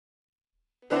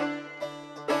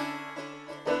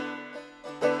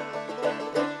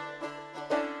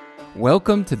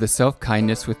Welcome to the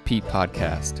Self-Kindness with Pete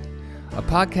podcast, a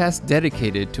podcast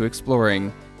dedicated to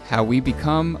exploring how we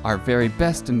become our very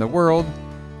best in the world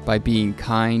by being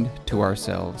kind to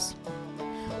ourselves.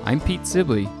 I'm Pete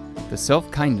Sibley, the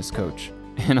Self-Kindness Coach,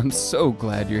 and I'm so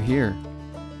glad you're here.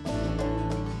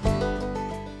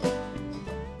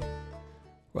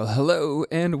 Well, hello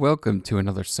and welcome to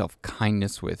another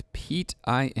Self-Kindness with Pete.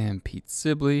 I am Pete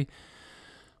Sibley.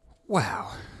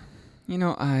 Wow.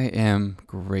 I am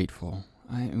grateful.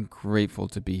 I am grateful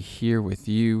to be here with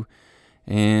you,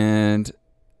 and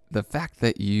the fact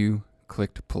that you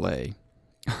clicked play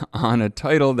on a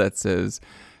title that says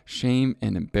Shame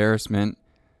and Embarrassment.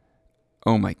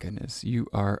 Oh my goodness, you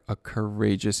are a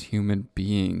courageous human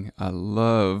being. I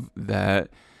love that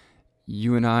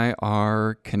you and I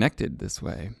are connected this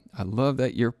way. I love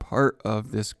that you're part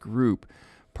of this group,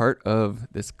 part of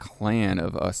this clan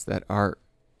of us that are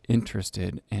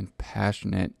interested and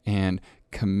passionate and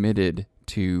committed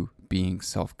to being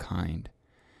self-kind.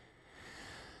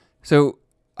 So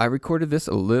I recorded this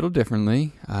a little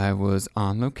differently. I was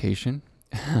on location,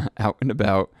 out and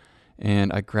about,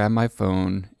 and I grabbed my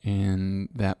phone in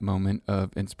that moment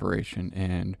of inspiration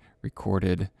and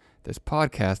recorded this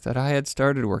podcast that I had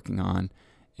started working on.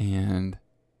 And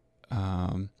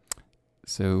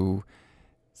so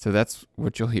that's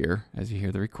what you'll hear as you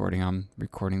hear the recording. I'm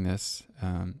recording this,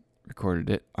 recorded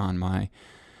it on my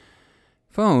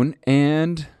phone,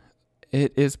 and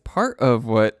it is part of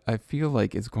what I feel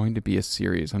like is going to be a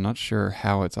series. I'm not sure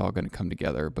how it's all going to come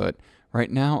together, but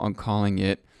right now I'm calling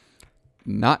it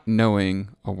Not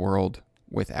Knowing a World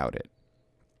Without It.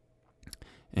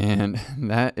 And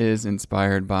that is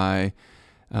inspired by,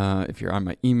 if you're on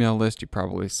my email list, you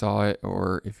probably saw it,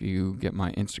 or if you get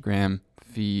my Instagram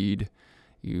feed,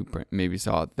 you maybe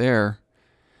saw it there.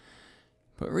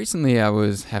 But recently I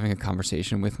was having a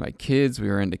conversation with my kids. We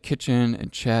were in the kitchen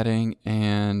and chatting,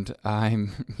 and I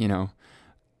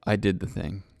did the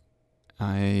thing.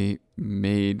 I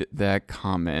made that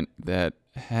comment that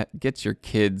gets your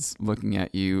kids looking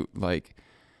at you like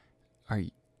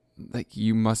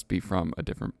you must be from a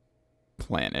different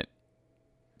planet.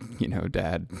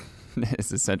 Dad,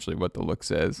 is essentially what the look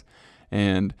says.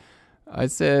 And I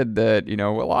said that,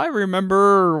 I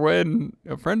remember when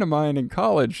a friend of mine in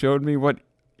college showed me what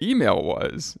email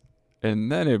was.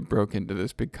 And then it broke into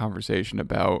this big conversation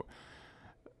about,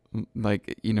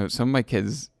 some of my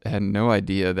kids had no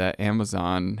idea that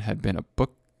Amazon had been a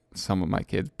book.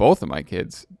 Both of my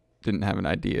kids didn't have an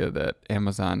idea that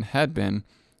Amazon had been,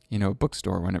 a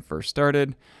bookstore when it first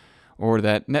started, or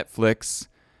that Netflix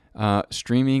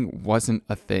streaming wasn't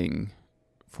a thing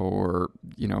for,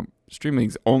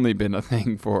 streaming's only been a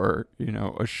thing for,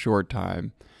 a short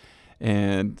time.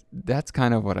 And that's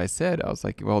kind of what I said. I was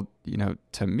like, well,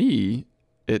 to me,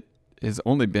 it has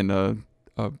only been a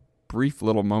brief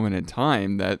little moment in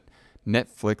time that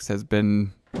Netflix has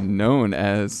been known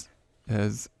as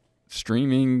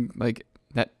streaming, like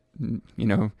that,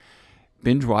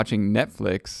 binge watching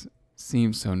Netflix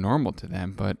seems so normal to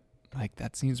them, but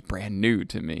that seems brand new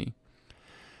to me.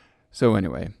 So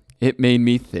anyway, it made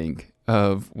me think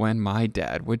of when my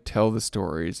dad would tell the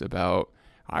stories about,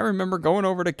 I remember going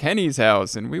over to Kenny's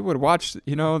house and we would watch, the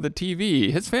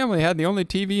TV. His family had the only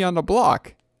TV on the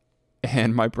block.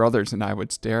 And my brothers and I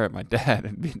would stare at my dad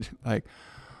and be like,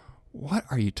 what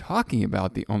are you talking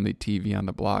about, the only TV on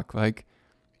the block?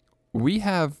 We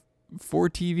have 4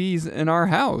 TVs in our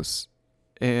house.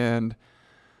 And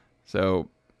so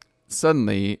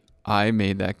suddenly I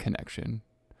made that connection.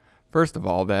 First of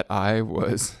all, that I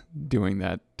was doing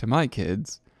that to my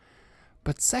kids.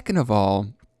 But second of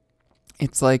all,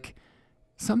 it's like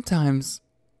sometimes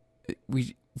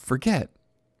we forget.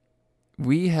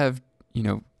 We have,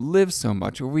 lived so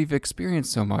much, or we've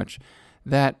experienced so much,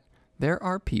 that there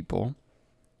are people,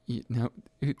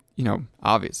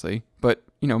 obviously, but,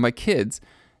 my kids,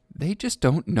 they just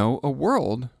don't know a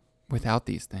world without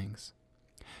these things.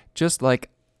 Just like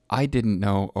I didn't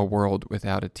know a world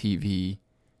without a TV,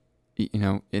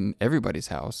 in everybody's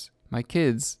house. My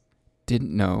kids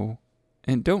didn't know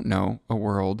and don't know a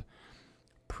world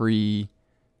pre-Amazon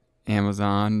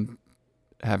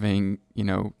having,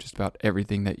 just about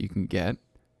everything that you can get,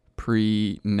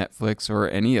 pre-Netflix or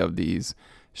any of these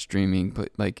streaming,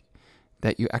 but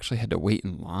that you actually had to wait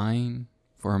in line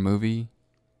for a movie.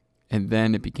 And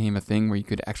then it became a thing where you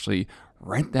could actually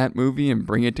rent that movie and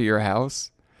bring it to your house.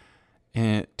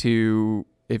 And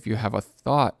if you have a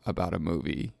thought about a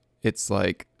movie, it's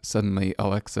like suddenly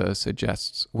Alexa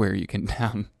suggests where you can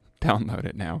download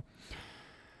it now.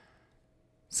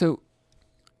 So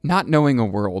not knowing a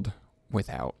world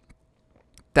without,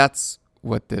 that's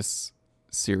what this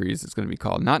series is going to be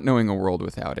called Not Knowing a World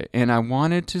Without It. And I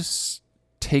wanted to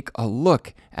take a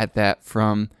look at that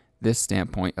from this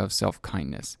standpoint of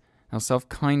self-kindness. Now,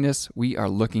 self-kindness, we are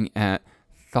looking at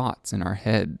thoughts in our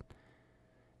head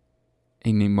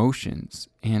and emotions,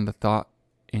 and the thought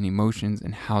and emotions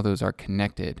and how those are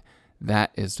connected.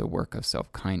 That is the work of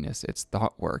self-kindness. It's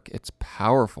thought work. It's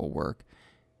powerful work.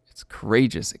 It's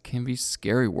courageous. It can be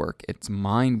scary work. It's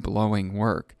mind-blowing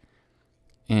work.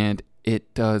 And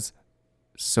it does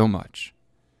so much.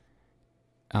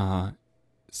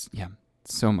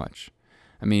 So much.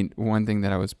 I mean, one thing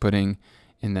that I was putting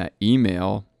in that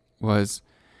email was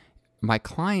my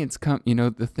clients come,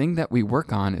 the thing that we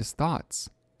work on is thoughts.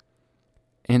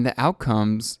 And the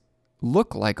outcomes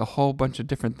look like a whole bunch of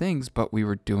different things, but we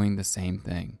were doing the same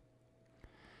thing.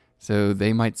 So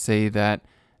they might say that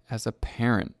as a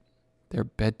parent, their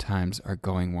bedtimes are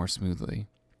going more smoothly.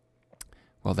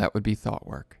 Well, that would be thought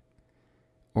work.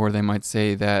 Or they might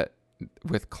say that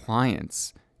with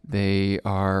clients, they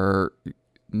are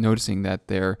noticing that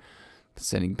they're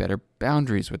setting better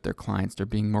boundaries with their clients. They're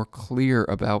being more clear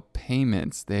about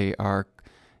payments. They are,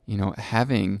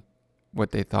 having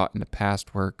what they thought in the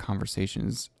past were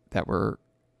conversations that were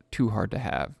too hard to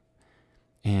have.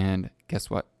 And guess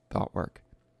what? Thought work.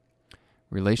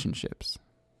 Relationships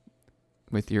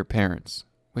with your parents,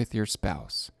 with your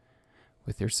spouse,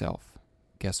 with yourself.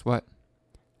 Guess what?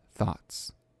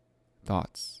 Thoughts.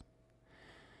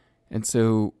 And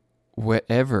so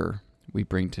whatever we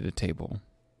bring to the table,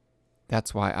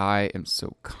 that's why I am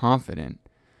so confident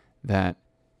that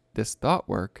this thought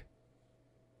work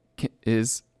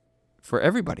is for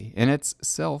everybody. And it's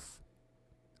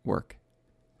self-work,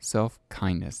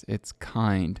 self-kindness. It's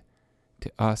kind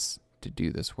to us to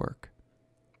do this work.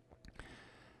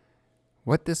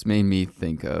 What this made me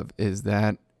think of is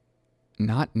that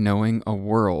not knowing a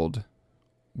world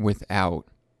without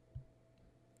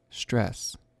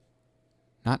stress,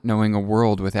 not knowing a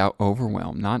world without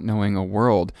overwhelm, not knowing a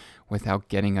world without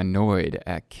getting annoyed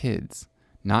at kids,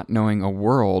 not knowing a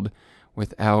world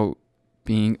without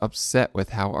being upset with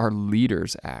how our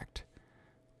leaders act,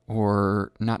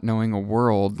 or not knowing a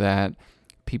world that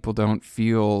people don't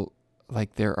feel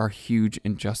like there are huge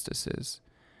injustices,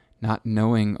 not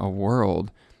knowing a world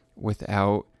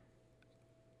without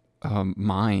a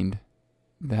mind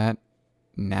that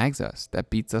nags us, that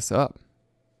beats us up.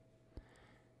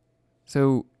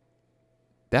 So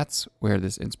that's where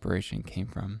this inspiration came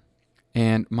from.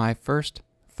 And my first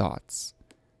thoughts,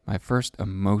 my first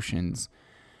emotions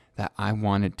that I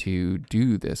wanted to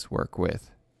do this work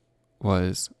with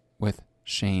was with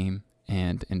shame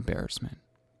and embarrassment.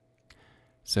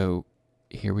 So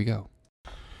here we go.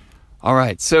 All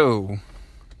right, so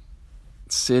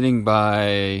sitting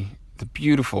by the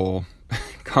beautiful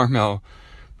Carmel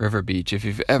River Beach, if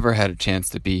you've ever had a chance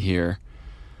to be here,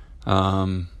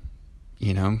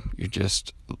 you're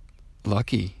just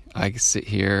lucky. I sit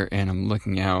here and I'm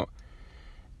looking out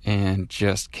and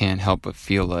just can't help but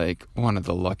feel like one of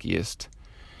the luckiest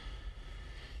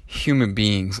human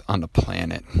beings on the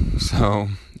planet. So,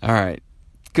 all right,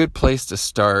 good place to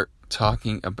start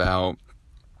talking about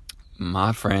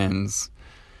my friends,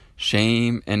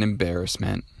 shame and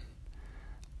embarrassment.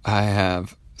 I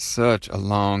have such a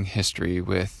long history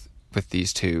with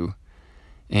these two,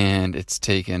 and it's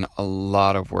taken a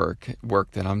lot of work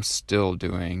that I'm still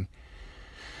doing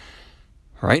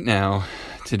right now.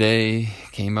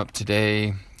 Came up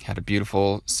today, had a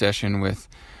beautiful session with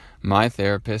my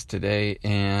therapist today,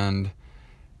 and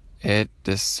it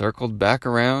just circled back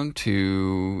around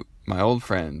to my old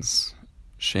friends,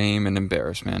 shame and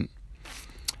embarrassment.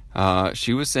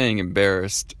 She was saying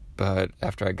embarrassed, but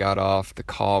after I got off the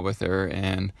call with her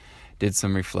and did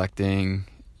some reflecting,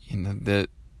 the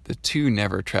two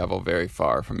never travel very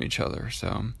far from each other.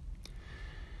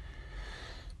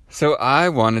 So I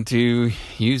wanted to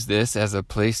use this as a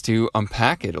place to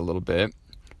unpack it a little bit,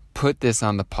 put this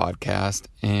on the podcast,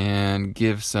 and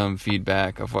give some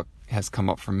feedback of what has come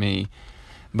up for me.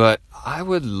 But I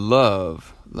would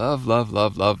love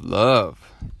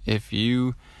if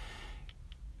you,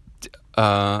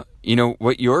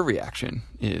 what your reaction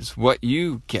is, what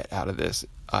you get out of this.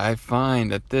 I find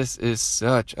that this is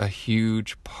such a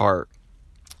huge part,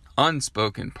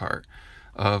 unspoken part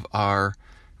of our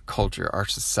culture, our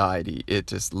society. It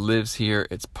just lives here.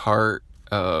 It's part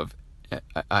of,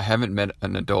 I haven't met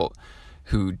an adult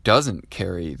who doesn't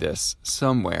carry this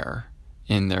somewhere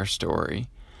in their story.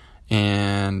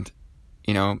 And,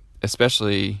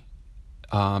 especially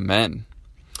men.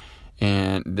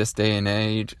 And this day and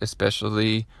age,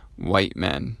 especially white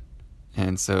men.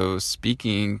 And so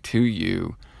speaking to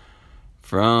you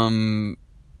from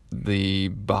the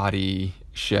body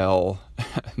shell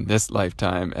in this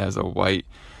lifetime as a white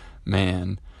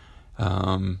man,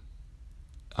 I'm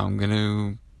going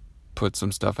to put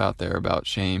some stuff out there about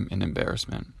shame and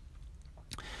embarrassment.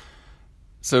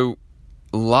 So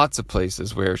lots of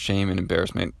places where shame and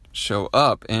embarrassment show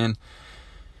up, and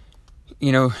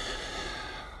you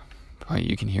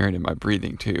can hear it in my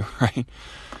breathing too, right?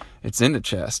 It's in the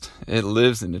chest. It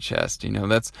lives in the chest.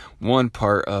 That's one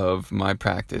part of my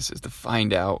practice, is to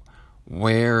find out,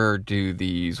 where do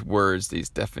these words, these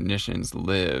definitions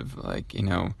live?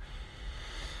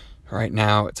 Right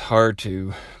now it's hard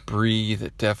to breathe.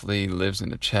 It definitely lives in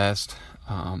the chest.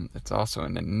 It's also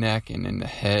in the neck and in the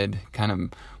head. Kind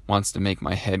of wants to make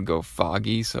my head go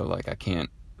foggy, so I can't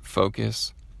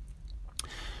focus.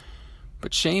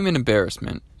 But shame and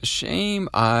embarrassment. Shame,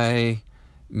 I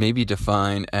maybe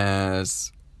define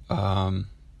as the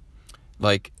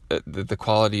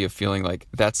quality of feeling like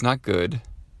that's not good,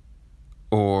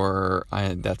 or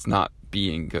that's not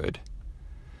being good.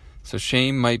 So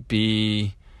shame might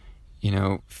be,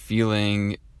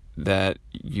 feeling that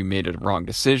you made a wrong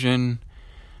decision.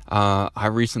 I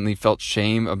recently felt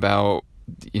shame about,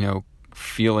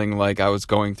 feeling like I was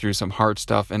going through some hard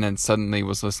stuff, and then suddenly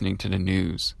was listening to the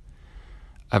news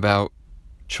about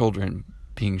children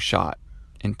being shot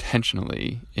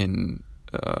intentionally in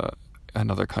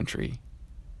another country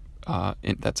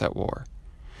that's at war.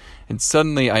 And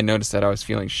suddenly I noticed that I was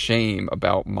feeling shame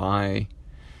about my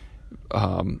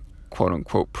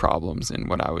quote-unquote problems and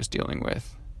what I was dealing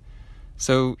with.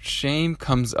 So shame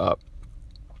comes up.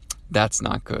 That's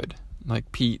not good.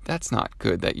 Pete, that's not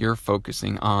good that you're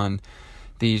focusing on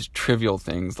these trivial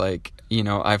things.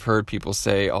 I've heard people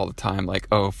say all the time,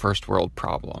 oh, first world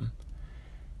problem,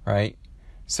 right?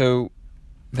 So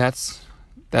that's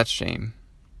shame.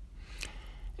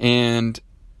 And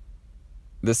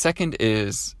the second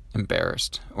is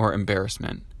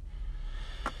embarrassment.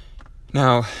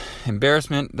 Now,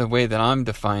 embarrassment, the way that I'm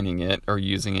defining it or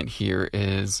using it here,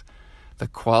 is the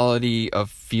quality of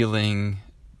feeling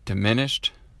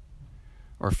diminished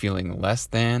or feeling less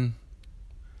than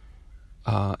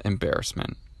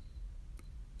embarrassment.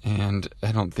 And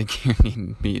I don't think you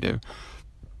need me to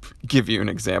give you an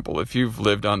example. If you've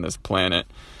lived on this planet,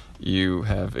 you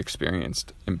have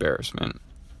experienced embarrassment.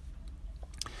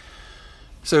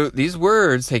 So these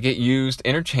words, they get used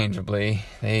interchangeably.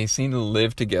 They seem to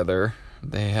live together.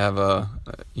 They have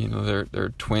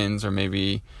they're twins, or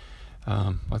maybe,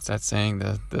 what's that saying?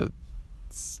 The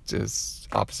just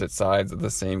opposite sides of the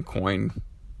same coin.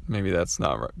 Maybe that's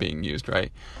not being used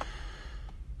right.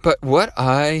 But what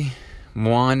I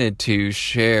wanted to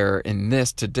share in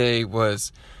this today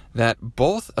was that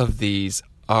both of these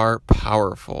are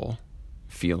powerful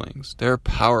feelings. They're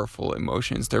powerful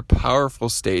emotions. They're powerful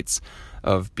states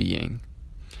of being.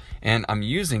 And I'm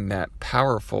using that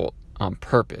powerful on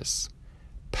purpose.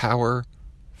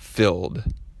 Power-filled.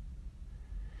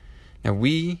 Now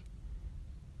we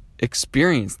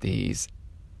experience these,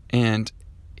 and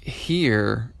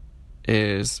here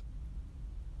is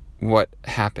what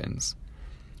happens.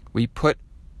 We put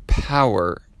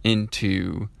power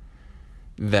into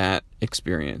that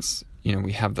experience.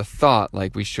 We have the thought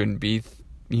we shouldn't be,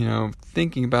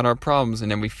 thinking about our problems,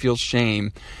 and then we feel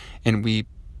shame, and we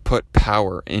put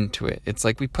power into it. It's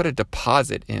like we put a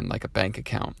deposit in, like a bank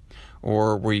account,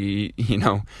 or we,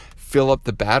 fill up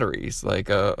the batteries, like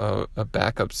a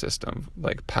backup system,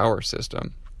 like power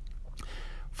system.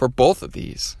 For both of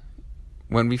these,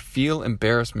 when we feel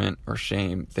embarrassment or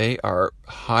shame, they are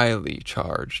highly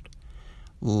charged,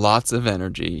 lots of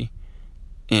energy,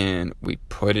 and we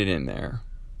put it in there.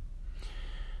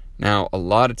 Now, a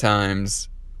lot of times,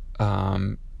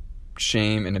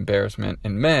 shame and embarrassment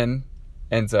in men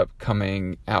ends up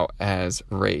coming out as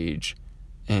rage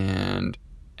and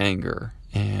anger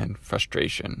and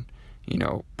frustration.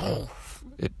 It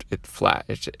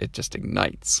just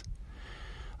ignites.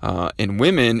 In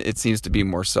women, it seems to be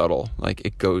more subtle.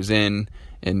 It goes in,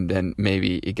 and then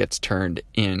maybe it gets turned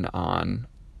in on,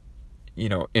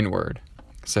 inward.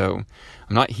 So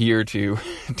I'm not here to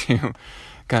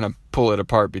kind of pull it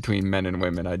apart between men and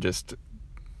women. I just,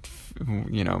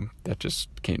 that just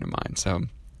came to mind.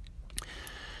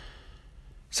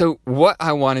 So what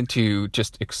I wanted to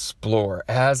just explore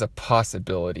as a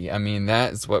possibility, that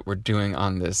is what we're doing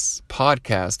on this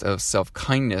podcast of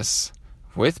self-kindness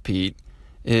with Pete,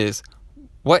 is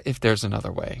what if there's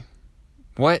another way?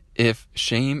 What if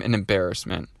shame and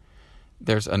embarrassment,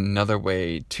 there's another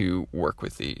way to work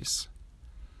with these?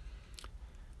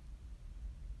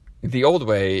 The old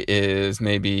way is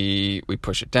maybe we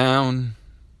push it down,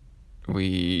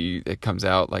 it comes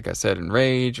out, like I said, in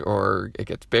rage, or it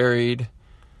gets buried.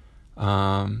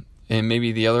 And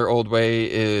maybe the other old way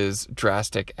is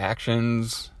drastic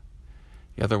actions.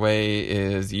 The other way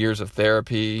is years of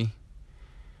therapy.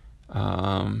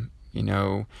 And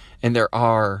there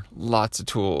are lots of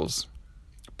tools.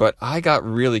 But I got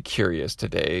really curious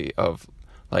today of,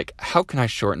 like, how can I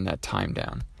shorten that time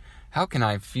down? How can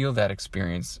I feel that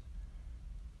experience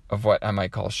of what I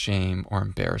might call shame or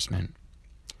embarrassment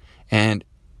and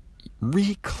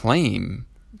reclaim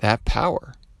that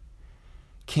power?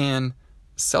 Can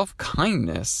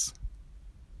self-kindness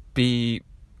do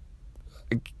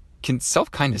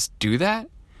that?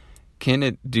 Can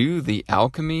it do the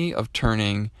alchemy of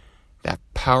turning that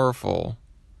powerful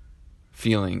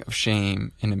feeling of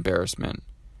shame and embarrassment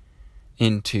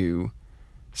into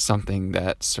something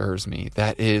that serves me,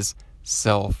 that is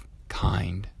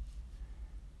self-kind?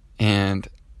 And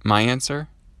my answer?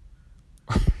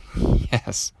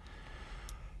 Yes.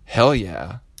 Hell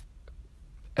yeah.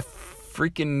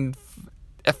 Freaking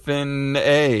effing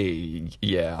A.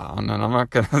 Yeah. And I'm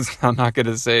not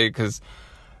gonna say, because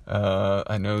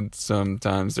I know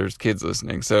sometimes there's kids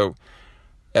listening. So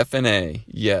effing A.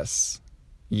 Yes.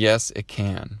 Yes, it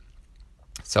can.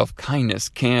 Self-kindness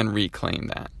can reclaim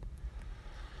that.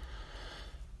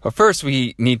 But first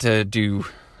we need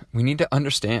to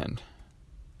understand.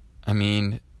 I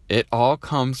mean, it all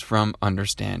comes from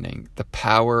understanding the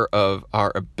power of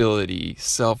our ability,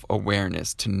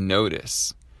 self-awareness to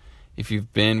notice. If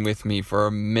you've been with me for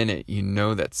a minute, you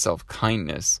know that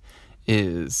self-kindness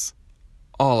is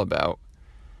all about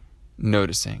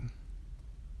noticing,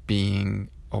 being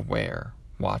aware,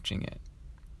 watching it.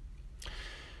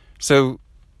 So,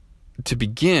 to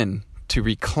begin to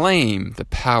reclaim the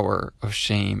power of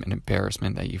shame and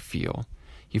embarrassment that you feel,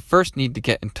 you first need to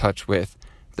get in touch with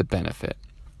the benefit.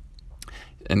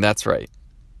 And that's right.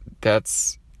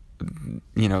 That's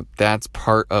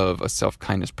part of a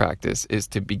self-kindness practice, is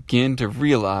to begin to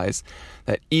realize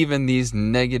that even these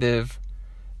negative,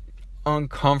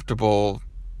 uncomfortable,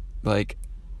 like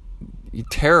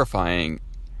terrifying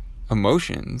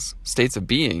emotions, states of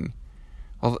being,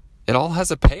 well, it all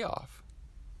has a payoff.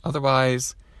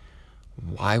 Otherwise,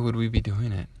 why would we be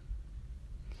doing it?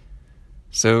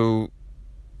 So,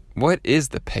 what is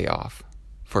the payoff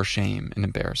for shame and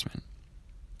embarrassment?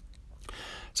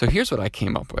 So here's what I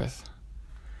came up with.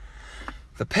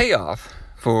 The payoff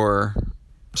for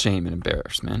shame and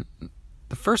embarrassment,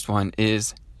 the first one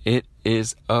is, it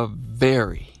is a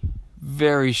very,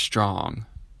 very strong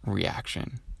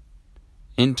reaction.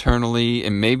 Internally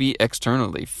and maybe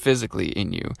externally, physically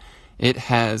in you. It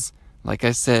has, like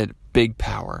I said, big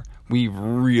power. We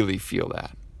really feel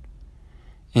that.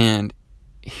 And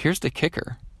here's the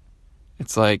kicker.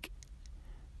 It's like,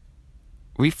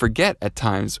 we forget at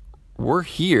times we're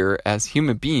here as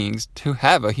human beings to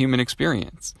have a human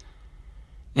experience.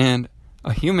 And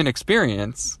a human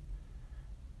experience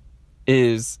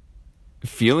is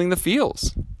feeling the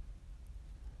feels.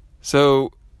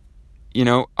 So,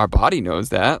 our body knows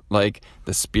that, like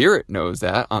the spirit knows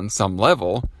that on some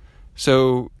level.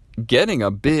 So getting a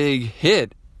big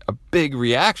hit, a big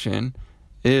reaction,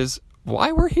 is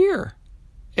why we're here.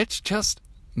 It's just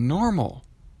normal.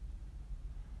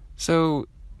 So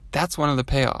that's one of the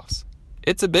payoffs.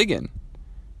 It's a big one,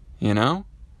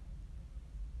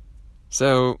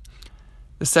 So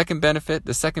the second benefit,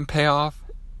 the second payoff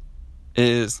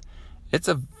is, it's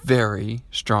a very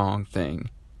strong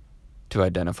thing to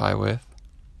identify with.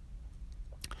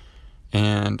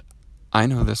 And I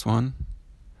know this one.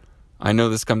 I know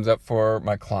this comes up for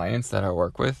my clients that I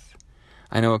work with.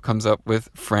 I know it comes up with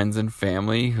friends and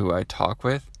family who I talk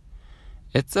with.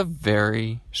 It's a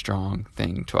very strong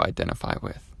thing to identify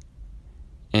with.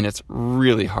 And it's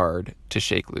really hard to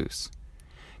shake loose.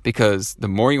 Because the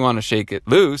more you want to shake it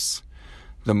loose,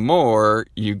 the more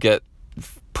you get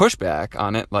pushback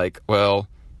on it, like, well,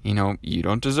 you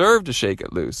don't deserve to shake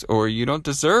it loose, or you don't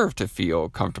deserve to feel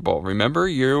comfortable. Remember,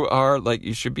 you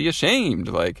should be ashamed,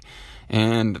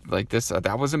 and this,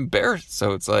 that was embarrassed.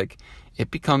 So it's like,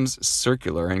 it becomes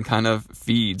circular and kind of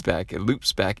feeds back, it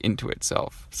loops back into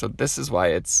itself. So this is why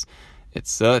it's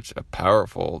such a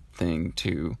powerful thing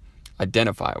to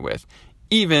identify with,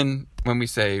 even when we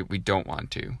say we don't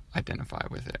want to identify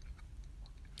with it.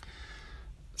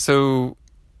 So,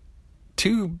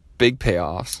 two big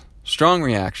payoffs. Strong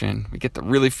reaction, we get to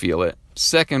really feel it.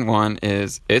 Second one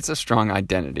is, it's a strong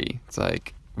identity. It's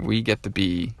like, we get to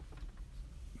be,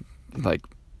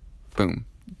 boom,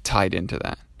 tied into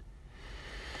that.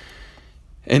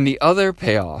 And the other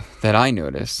payoff that I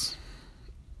notice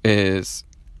is,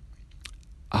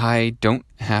 I don't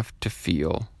have to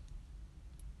feel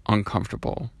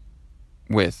uncomfortable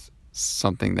with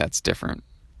something that's different.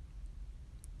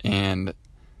 And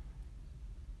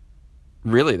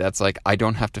really, that's like, I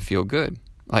don't have to feel good.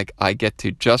 Like, I get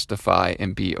to justify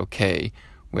and be okay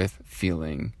with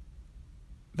feeling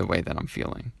the way that I'm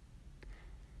feeling.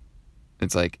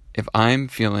 It's like, if I'm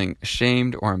feeling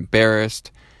ashamed or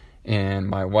embarrassed and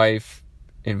my wife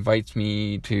invites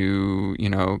me to,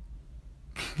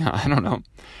 I don't know,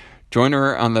 join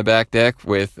her on the back deck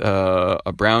with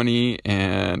a brownie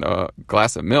and a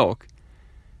glass of milk,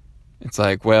 it's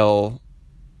like, well,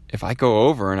 if I go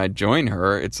over and I join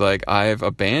her, it's like I've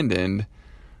abandoned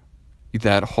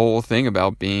that whole thing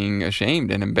about being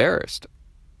ashamed and embarrassed,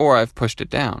 or I've pushed it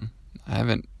down. I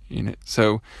haven't,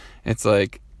 so it's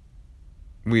like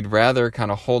we'd rather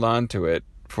kind of hold on to it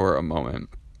for a moment.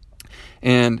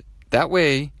 And that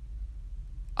way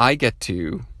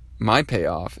my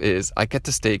payoff is I get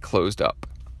to stay closed up.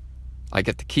 I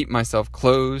get to keep myself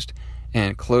closed,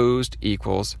 and closed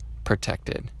equals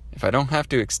protected. If I don't have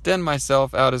to extend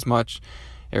myself out as much,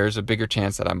 there's a bigger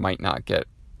chance that I might not get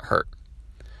hurt.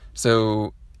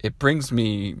 So it brings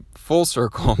me full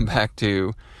circle back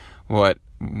to what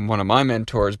one of my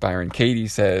mentors, Byron Katie,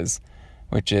 says,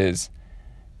 which is,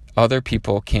 other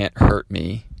people can't hurt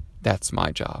me. That's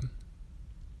my job.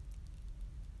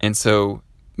 And so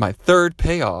my third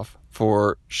payoff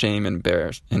for shame and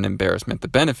embarrassment, the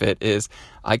benefit is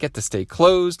I get to stay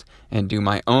closed and do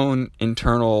my own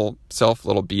internal self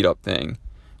little beat up thing,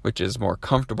 which is more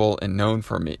comfortable and known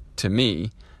to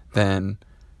me than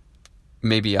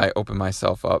maybe I open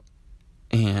myself up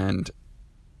and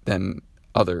then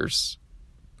others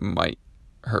might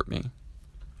hurt me.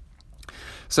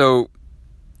 So,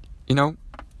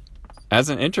 as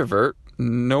an introvert,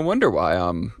 no wonder why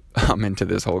I'm into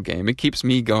this whole game. It keeps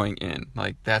me going in.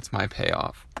 Like, that's my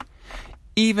payoff.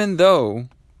 Even though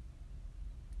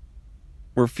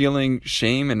we're feeling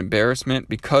shame and embarrassment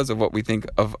because of what we think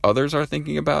of others are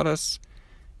thinking about us,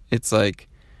 it's like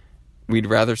we'd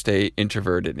rather stay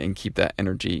introverted and keep that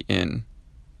energy in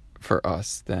for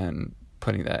us than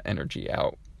putting that energy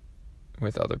out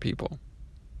with other people.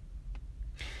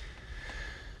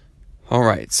 All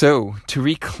right, so to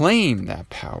reclaim that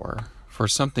power for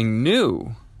something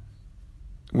new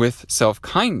with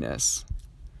self-kindness,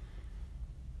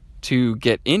 to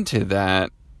get into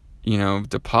that,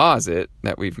 deposit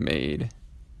that we've made,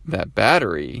 that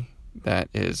battery that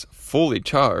is fully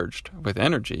charged with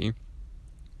energy,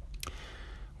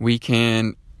 we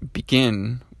can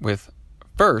begin with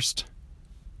first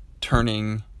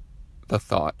turning the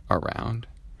thought around.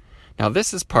 Now,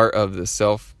 this is part of the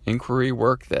self-inquiry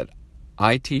work that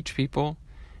I teach people.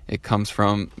 It comes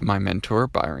from my mentor,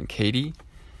 Byron Katie,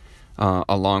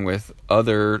 along with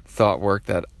other thought work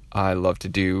that I love to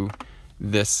do.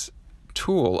 This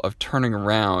tool of turning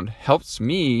around helps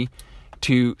me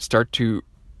to start to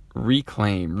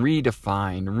reclaim,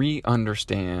 redefine,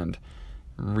 re-understand,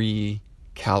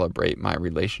 recalibrate my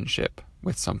relationship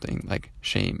with something like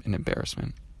shame and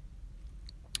embarrassment.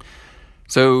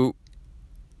 So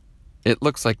it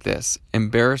looks like this.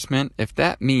 Embarrassment, if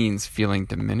that means feeling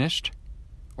diminished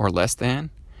or less than,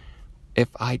 if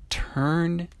I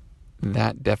turn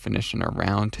that definition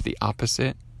around to the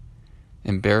opposite,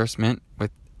 embarrassment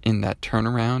within that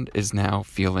turnaround is now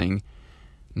feeling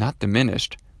not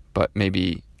diminished, but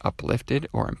maybe uplifted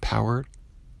or empowered,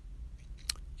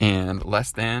 and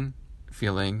less than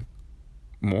feeling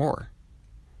more.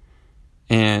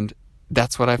 And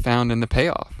that's what I found in the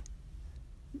payoff.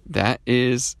 That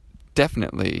is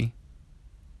definitely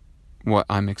what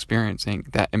I'm experiencing.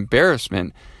 That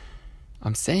embarrassment,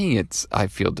 I'm saying I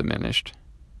feel diminished,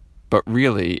 but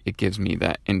really it gives me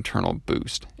that internal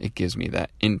boost. It gives me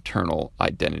that internal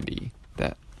identity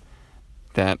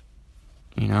that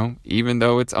even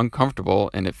though it's uncomfortable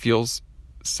and it feels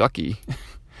sucky,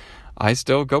 I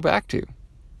still go back to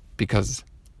because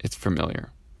it's familiar.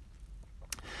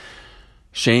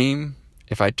 Shame,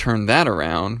 if I turn that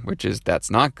around, which is that's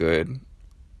not good,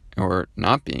 or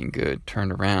not being good,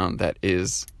 turned around, that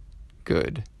is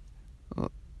good.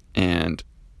 And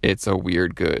it's a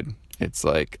weird good. It's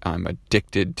like I'm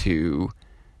addicted to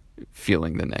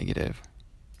feeling the negative.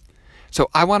 So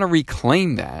I want to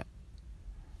reclaim that.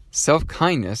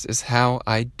 Self-kindness is how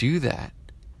I do that.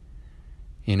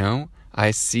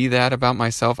 I see that about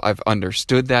myself. I've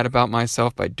understood that about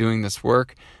myself by doing this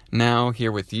work now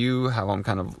here with you, how I'm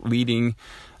kind of leading,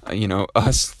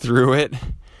 us through it.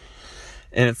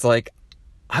 And it's like,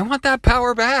 I want that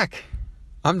power back.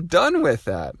 I'm done with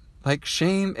that. Like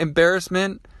shame,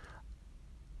 embarrassment.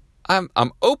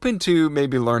 I'm open to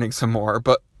maybe learning some more,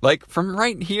 but like from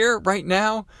right here, right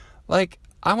now, like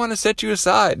I want to set you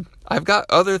aside. I've got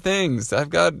other things. I've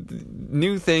got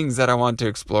new things that I want to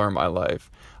explore in my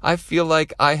life. I feel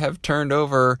like I have turned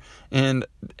over and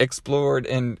explored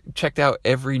and checked out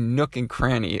every nook and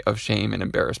cranny of shame and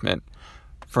embarrassment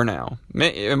for now.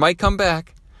 It might come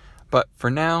back, but for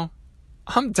now,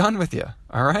 I'm done with you,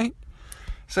 all right?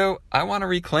 So I want to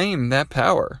reclaim that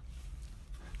power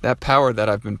that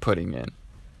I've been putting in.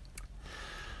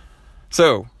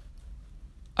 So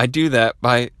I do that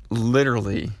by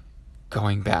literally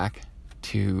going back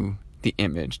to the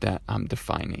image that I'm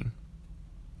defining.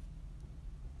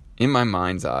 In my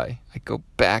mind's eye, I go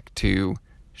back to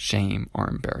shame or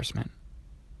embarrassment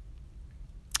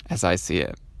as I see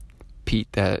it.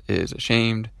 Pete that is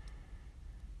ashamed,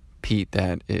 Pete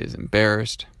that is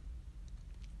embarrassed.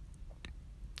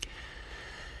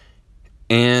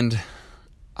 And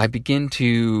I begin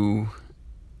to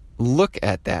look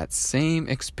at that same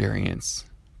experience,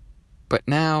 but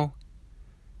now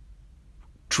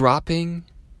dropping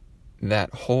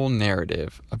that whole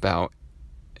narrative about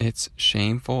it's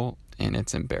shameful and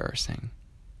it's embarrassing.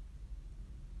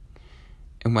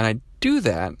 And when I do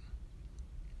that,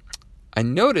 I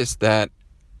notice that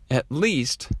at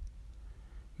least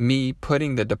me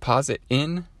putting the deposit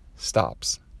in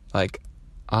stops. Like,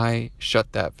 I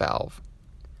shut that valve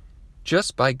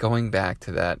just by going back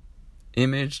to that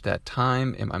image, that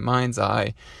time in my mind's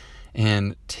eye,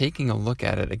 and taking a look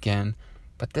at it again,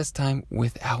 but this time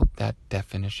without that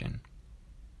definition.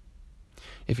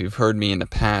 If you've heard me in the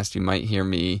past, you might hear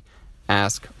me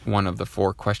ask one of the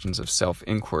 4 questions of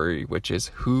self-inquiry, which is,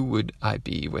 who would I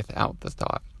be without the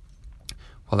thought?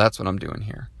 Well, that's what I'm doing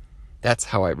here. That's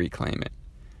how I reclaim it.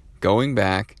 Going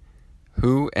back,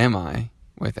 who am I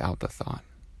without the thought?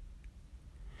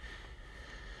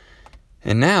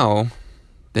 And now,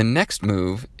 the next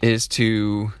move is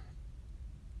to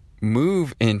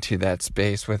move into that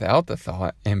space without the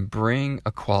thought and bring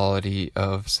a quality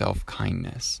of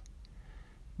self-kindness.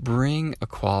 Bring a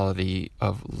quality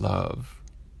of love.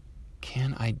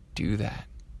 Can I do that?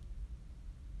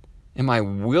 Am I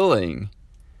willing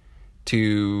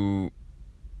to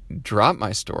drop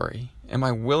my story? Am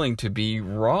I willing to be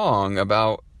wrong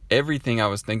about everything I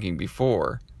was thinking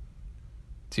before?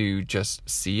 To just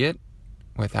see it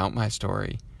without my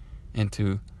story and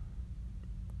to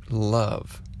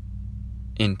love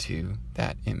into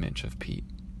that image of Pete.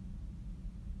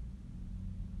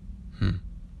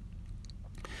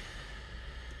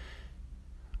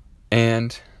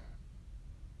 And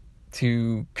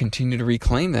to continue to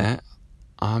reclaim that,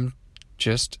 I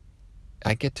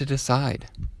get to decide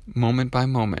moment by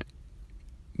moment.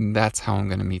 That's how I'm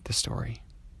going to meet the story.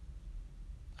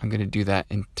 I'm going to do that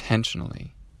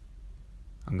intentionally.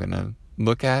 I'm going to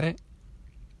look at it,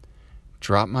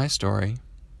 drop my story,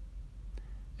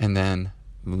 and then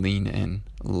lean in,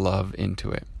 love into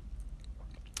it.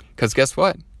 Because guess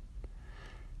what?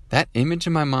 That image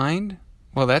in my mind,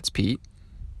 well, that's Pete.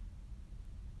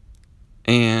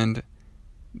 And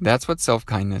that's what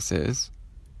self-kindness is.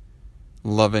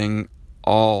 Loving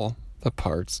all the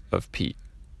parts of Pete.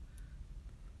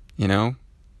 You know?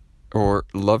 Or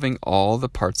loving all the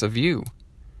parts of you.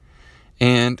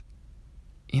 And,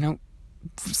 you know,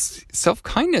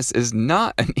 self-kindness is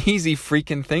not an easy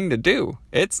freaking thing to do.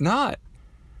 It's not.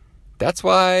 That's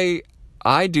why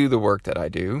I do the work that I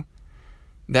do.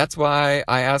 That's why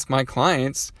I ask my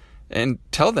clients and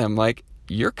tell them, like,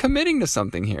 you're committing to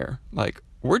something here. Like,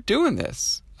 we're doing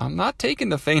this. I'm not taking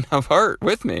the faint of heart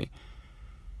with me.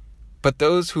 But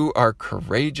those who are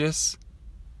courageous,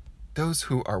 those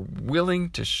who are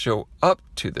willing to show up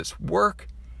to this work,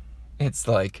 it's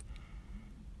like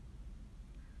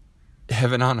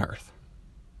heaven on earth.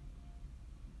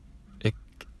 It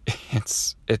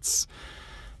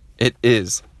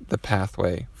is the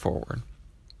pathway forward.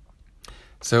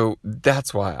 So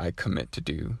that's why I commit to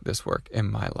do this work in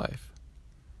my life.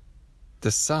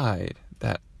 Decide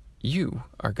that you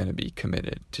are going to be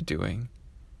committed to doing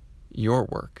your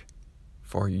work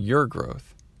for your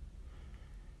growth.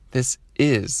 This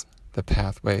is the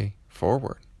pathway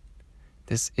forward.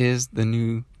 This is the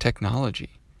new technology.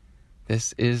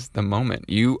 This is the moment.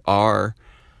 You are,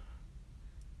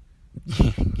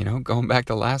 going back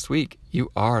to last week,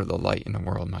 you are the light in the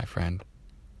world, my friend.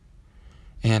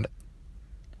 And,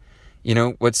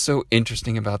 what's so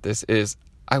interesting about this is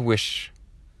I wish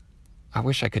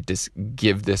I could just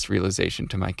give this realization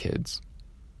to my kids.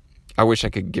 I wish I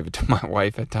could give it to my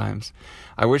wife at times.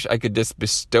 I wish I could just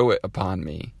bestow it upon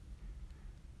me.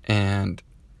 And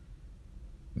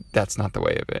that's not the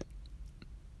way of it.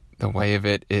 The way of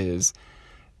it is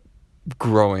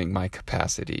growing my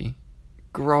capacity,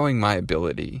 growing my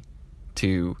ability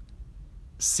to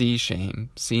see shame,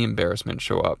 see embarrassment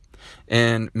show up.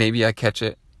 And maybe I catch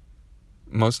it.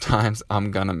 Most times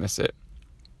I'm gonna miss it.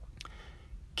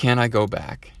 Can I go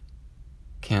back?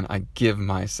 Can I give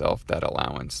myself that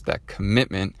allowance, that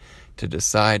commitment to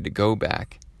decide to go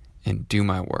back and do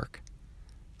my work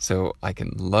so I can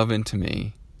love into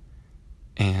me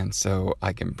and so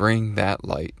I can bring that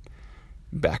light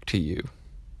back to you,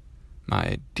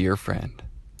 my dear friend.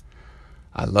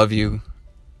 I love you,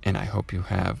 and I hope you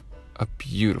have a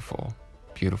beautiful,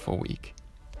 beautiful week.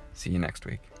 See you next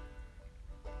week.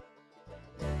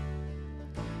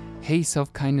 Hey,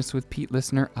 Self-Kindness with Pete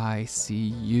listener, I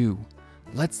see you.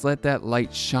 Let's let that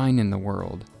light shine in the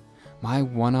world. My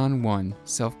one-on-one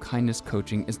self-kindness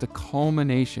coaching is the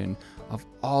culmination of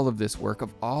all of this work,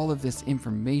 of all of this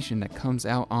information that comes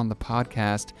out on the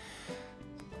podcast,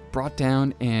 brought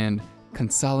down and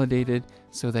consolidated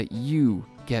so that you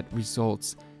get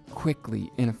results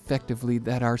quickly and effectively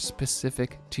that are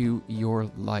specific to your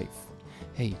life.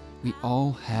 Hey, we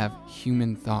all have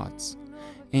human thoughts,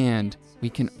 and we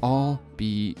can all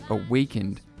be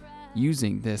awakened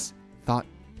using this thought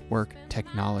work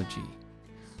technology.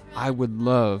 I would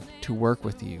love to work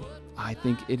with you. I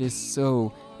think it is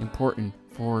so important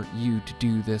for you to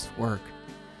do this work.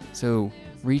 So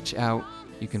reach out.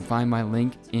 You can find my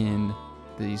link in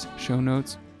these show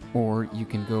notes, or you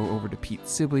can go over to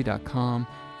PeteSibley.com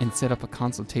and set up a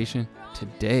consultation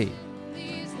today.